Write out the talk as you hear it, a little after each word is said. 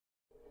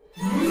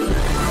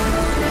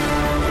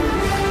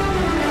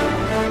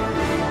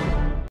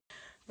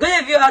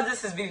Hello,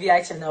 this is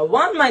BVI Channel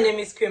 1. My name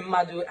is Queen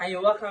Madu, and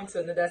you're welcome to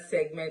another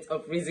segment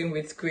of Reason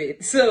with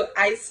Queen. So,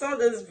 I saw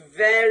this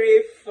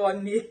very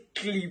funny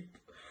clip,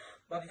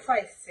 but before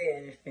I say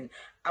anything,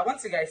 I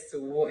want you guys to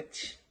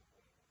watch.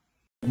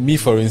 Me,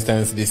 for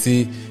instance, they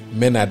say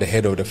men are the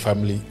head of the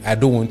family. I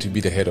don't want to be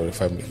the head of the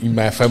family. In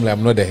my family,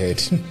 I'm not the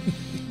head.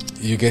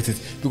 You get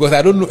it? Because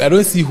I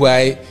don't see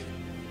why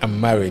I'm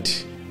married,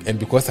 and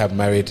because I'm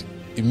married,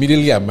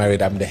 immediately I'm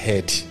married, I'm the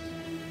head.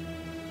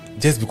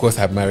 Just because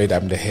I'm married,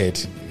 I'm the head.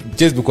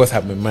 Just because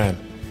I'm a man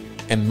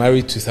and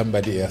married to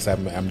somebody else,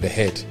 I'm the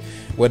head.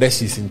 Whether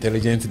she's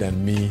intelligent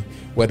than me,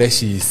 whether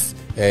she's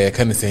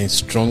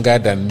stronger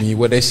than me,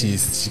 whether she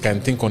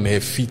can think on her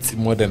feet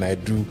more than I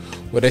do,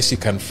 whether she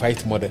can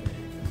fight more than.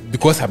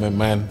 Because I'm a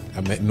man,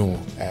 no,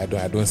 I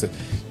don't.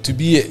 To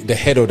be the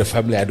head of the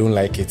family, I don't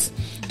like it.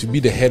 To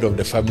be the head of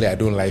the family, I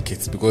don't like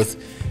it, because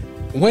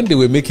when they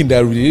were making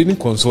that rule, they didn't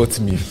consult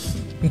me.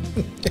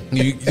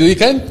 you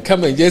can't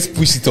come and just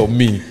push it on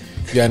me.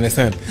 You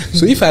understand?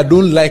 So if I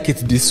don't like it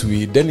this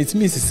way, then it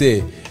means to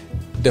say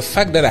the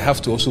fact that I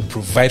have to also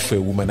provide for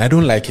a woman, I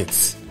don't like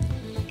it.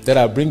 That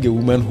I'll bring a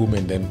woman home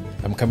and then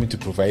I'm coming to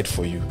provide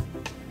for you.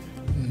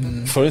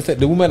 For instance,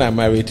 the woman I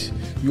married,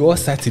 we all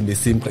sat in the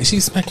same class.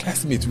 She's my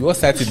classmate. We all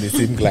sat in the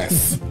same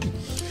class.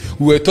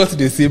 We were taught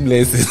the same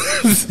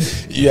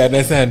lessons. You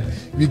understand?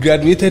 We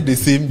graduated the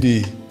same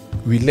day.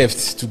 We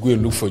left to go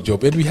and look for a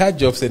job, and we had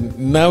jobs, and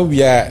now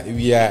we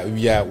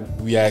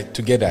are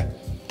together.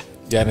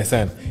 You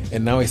understand?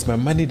 And now it's my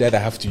money that I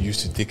have to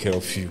use to take care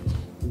of you.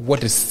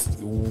 What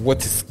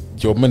is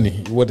your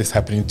money? What is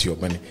happening to your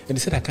money? And they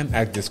said I can't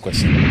ask this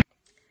question.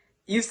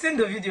 You've seen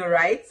the video,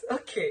 right?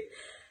 Okay.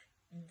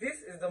 This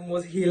is the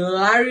most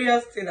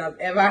hilarious thing I've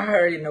ever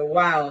heard in a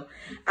while.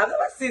 I've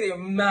never seen a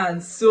man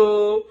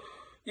so,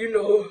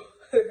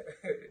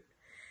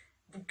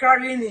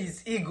 carrying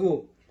his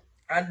ego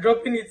and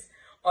dropping it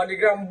on the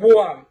ground.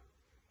 Boom.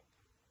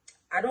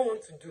 I don't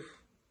want to do.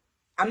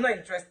 I'm not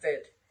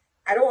interested.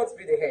 I don't want to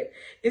be the head.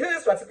 In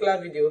this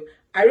particular video,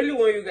 I really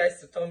want you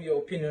guys to tell me your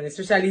opinion,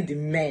 especially the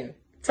men.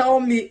 Tell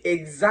me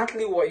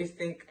exactly what you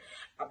think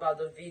about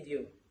the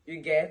video.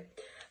 You get?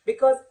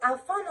 Because I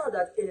found out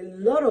that a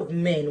lot of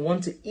men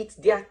want to eat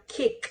their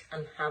cake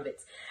and have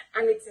it.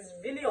 And it is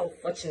really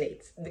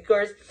unfortunate,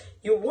 because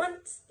you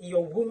want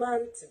your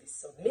woman to be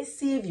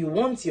submissive, you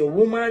want your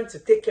woman to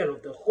take care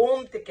of the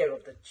home, take care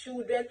of the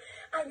children,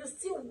 and you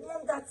still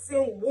want that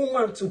same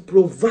woman to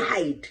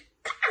provide.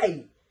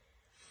 Kai!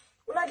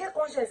 When I get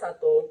conscious at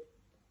all,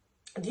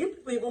 do you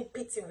people even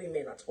pity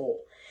women at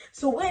all?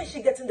 So where is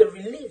she getting the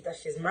relief that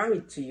she's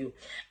married to you?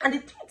 And the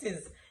truth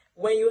is,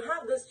 when you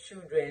have those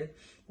children,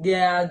 they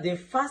are the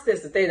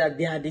fastest to tell you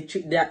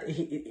that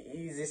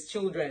he's his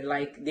children.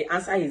 Like, they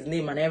answer his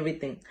name and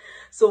everything.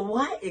 So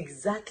why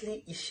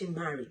exactly is she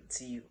married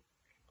to you?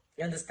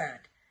 You understand?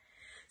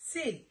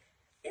 See,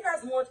 in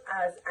as much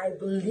as I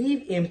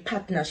believe in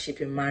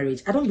partnership in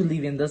marriage, I don't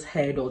believe in this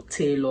head or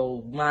tail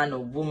or man or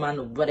woman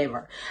or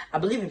whatever. I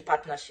believe in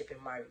partnership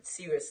in marriage,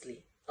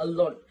 seriously, a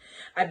lot.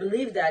 I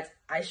believe that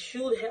I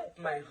should help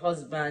my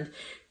husband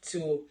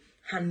to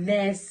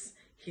harness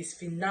his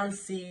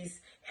finances,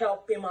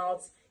 help him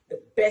out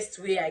the best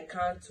way I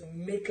can to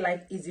make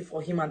life easy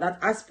for him at that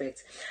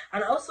aspect.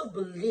 And I also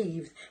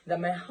believe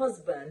that my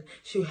husband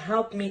should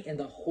help me in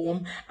the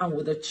home and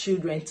with the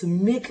children to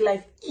make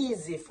life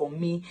easy for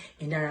me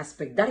in that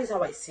aspect. That is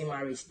how I see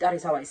marriage. That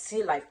is how I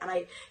see life. And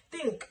I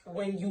think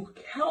when you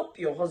help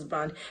your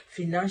husband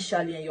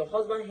financially and your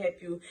husband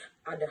help you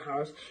at the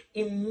house,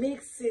 it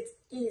makes it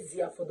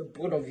easier for the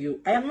both of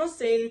you. I am not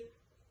saying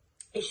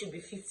it should be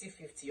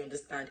 50-50, you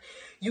understand?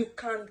 You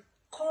can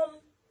come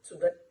to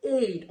the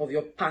aid of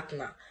your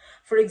partner.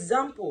 For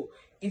example,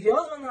 if your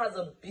husband has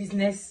a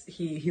business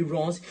he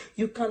runs,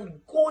 you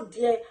can go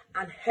there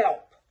and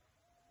help.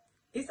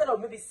 Instead of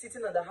maybe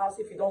sitting at the house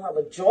if you don't have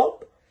a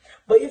job.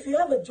 But if you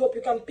have a job,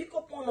 you can pick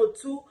up 1 or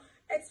 2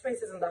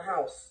 expenses in the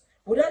house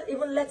without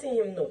even letting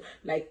him know.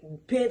 Like,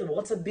 pay the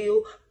water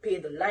bill, pay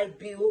the light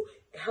bill,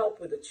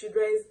 help with the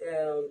children's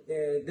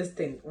this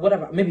thing,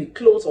 whatever, maybe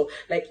clothes, or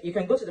like you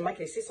can go to the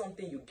market, see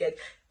something you get.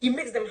 It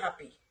makes them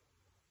happy.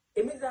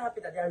 It makes them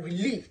happy that they are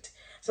relieved.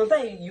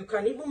 Sometimes you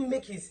can even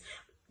make his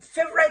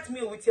favorite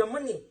meal with your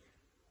money.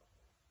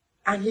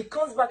 And he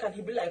comes back and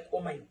he'll be like, oh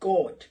my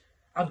God,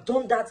 I've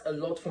done that a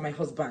lot for my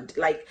husband.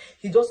 Like,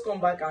 he just come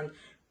back and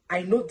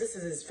I know this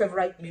is his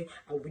favorite meal.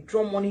 I'll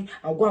withdraw money.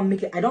 I'll go and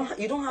make it.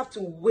 You don't have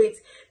to wait.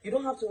 You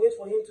don't have to wait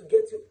for him to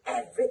get you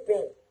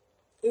everything.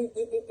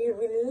 It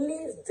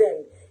relieves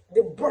them.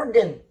 The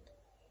burden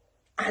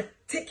are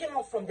taken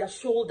off from their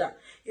shoulder.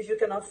 If you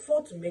can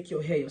afford to make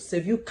your hair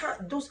yourself, you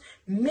can't just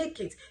make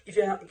it. If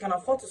you can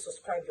afford to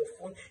subscribe your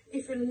phone,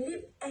 if you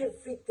leave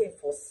everything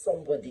for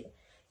somebody,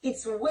 it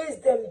weighs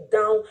them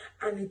down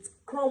and it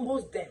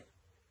crumbles them.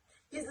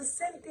 It's the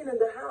same thing in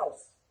the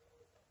house.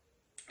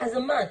 As a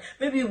man,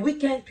 maybe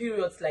weekend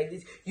periods like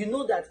this, you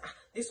know that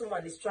this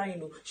woman is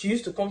trying, she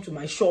used to come to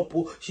my shop,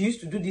 she used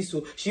to do this,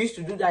 she used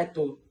to do that.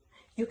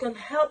 You can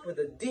help with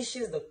the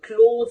dishes, the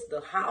clothes,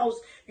 the house,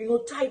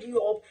 tidy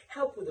you up,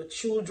 help with the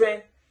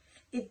children.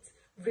 it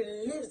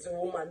relieves the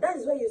woman. That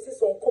is why you see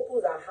some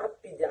couples are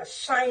happy, they are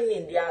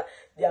shining,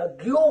 they are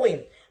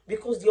glowing,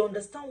 because they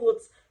understand what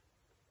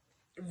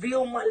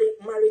real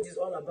marriage is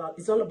all about.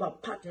 It's all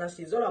about partnership.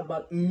 It's all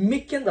about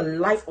making the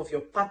life of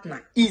your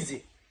partner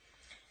easy.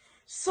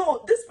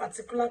 So this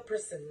particular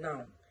person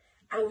now,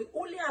 I will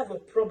only have a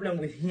problem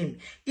with him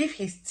if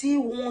he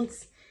still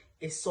wants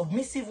a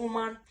submissive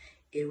woman,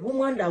 a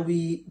woman that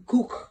will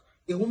cook,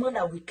 a woman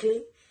that will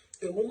clean,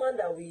 a woman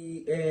that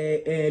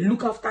will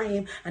look after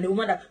him, and a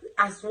woman that,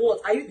 as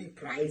what? Are you the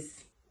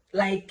prize?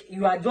 Like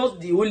you are just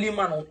the only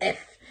man on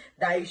earth,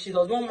 that if she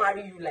does not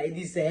marry you like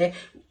this,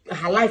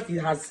 her life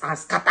has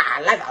scattered,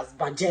 her life has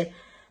budget,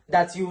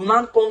 that you will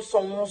not turn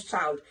someone's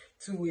child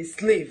to a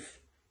slave.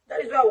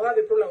 That is why I will have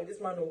a problem with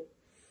this man. Oh.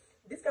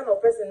 This kind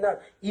of person now,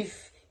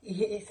 if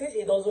he says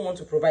he doesn't want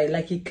to provide,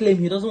 like he claims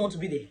he doesn't want to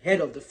be the head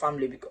of the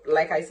family, because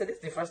like I said, this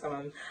is the first time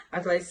I'm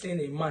actually seeing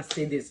a man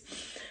say this.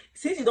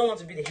 Since you don't want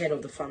to be the head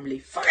of the family,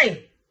 fine.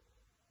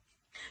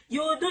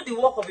 You will do the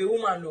work of a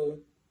woman, no.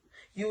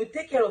 You will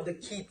take care of the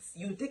kids,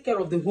 you will take care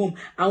of the home,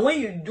 and when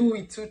you do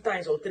it 2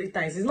 times or 3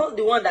 times, it's not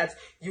the one that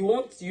you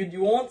want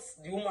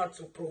the woman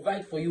to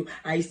provide for you,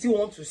 and you still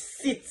want to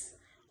sit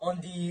on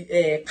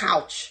the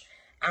couch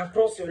and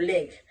cross your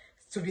leg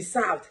to be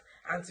served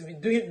and to be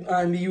doing,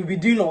 and you'll be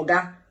doing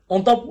oga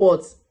on top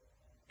what?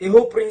 A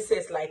whole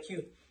princess like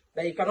you,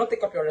 that you cannot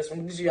take up your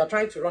responsibility, you are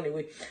trying to run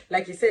away.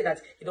 Like he said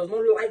that he does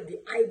not like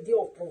the idea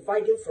of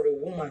providing for a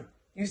woman.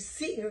 You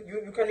see,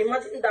 you can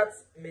imagine that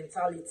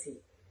mentality.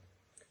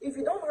 If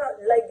you don't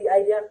like the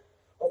idea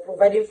of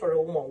providing for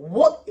a woman,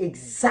 what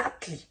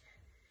exactly?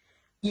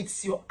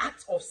 It's your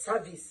act of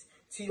service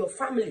to your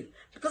family.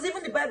 Because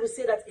even the Bible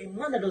says that a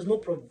man that does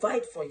not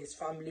provide for his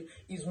family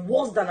is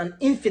worse than an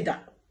infidel.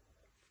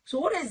 So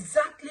what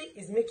exactly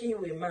is making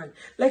you a man?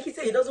 Like he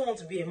said, he doesn't want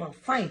to be a man.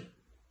 Fine.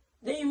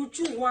 Then you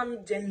choose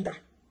one gender.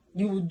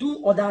 You will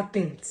do other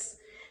things.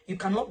 You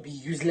cannot be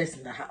useless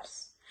in the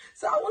house.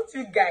 So I want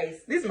you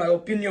guys, this is my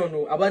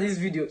opinion about this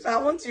video. So I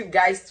want you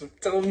guys to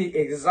tell me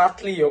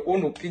exactly your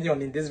own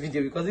opinion in this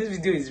video, because this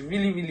video is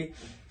really, really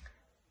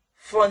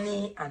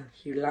funny and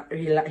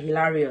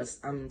hilarious.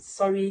 I'm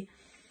sorry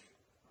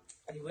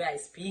the way I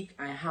speak.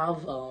 I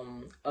have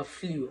a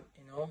flu,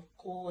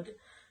 cold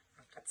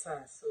and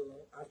catarrh, so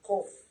I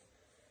cough.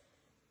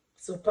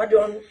 So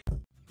pardon.